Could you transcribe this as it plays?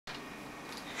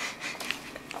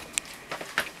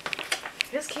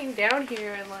just came down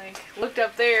here and like looked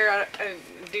up there.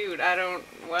 Dude, I don't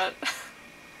what.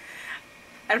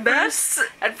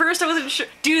 At first I wasn't sure.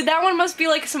 Dude, that one must be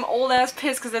like some old ass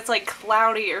piss because it's like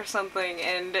cloudy or something.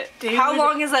 And dude, how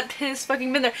long has that piss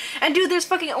fucking been there? And dude, there's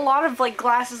fucking a lot of like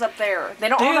glasses up there. They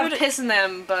don't all have piss in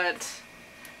them, but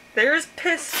there's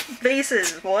piss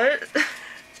vases. What?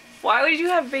 Why would you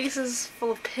have vases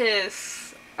full of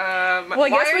piss? Well, I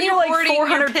guess when you're like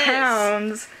 400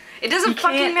 pounds, it doesn't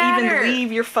fucking matter. You can't even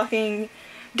leave your fucking.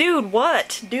 Dude,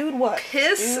 what? Dude, what?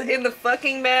 Piss in the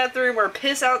fucking bathroom or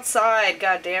piss outside,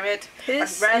 god damn it.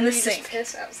 Piss I'd rather in the you sink. Just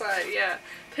piss outside, yeah.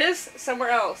 Piss somewhere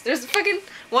else. There's fucking...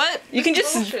 What? You can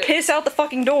just piss out the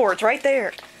fucking door. It's right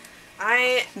there.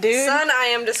 Dude. Son,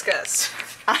 I am disgust.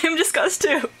 I am disgust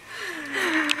too.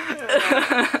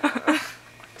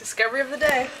 Discovery of the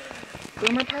day.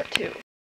 Boomer part 2.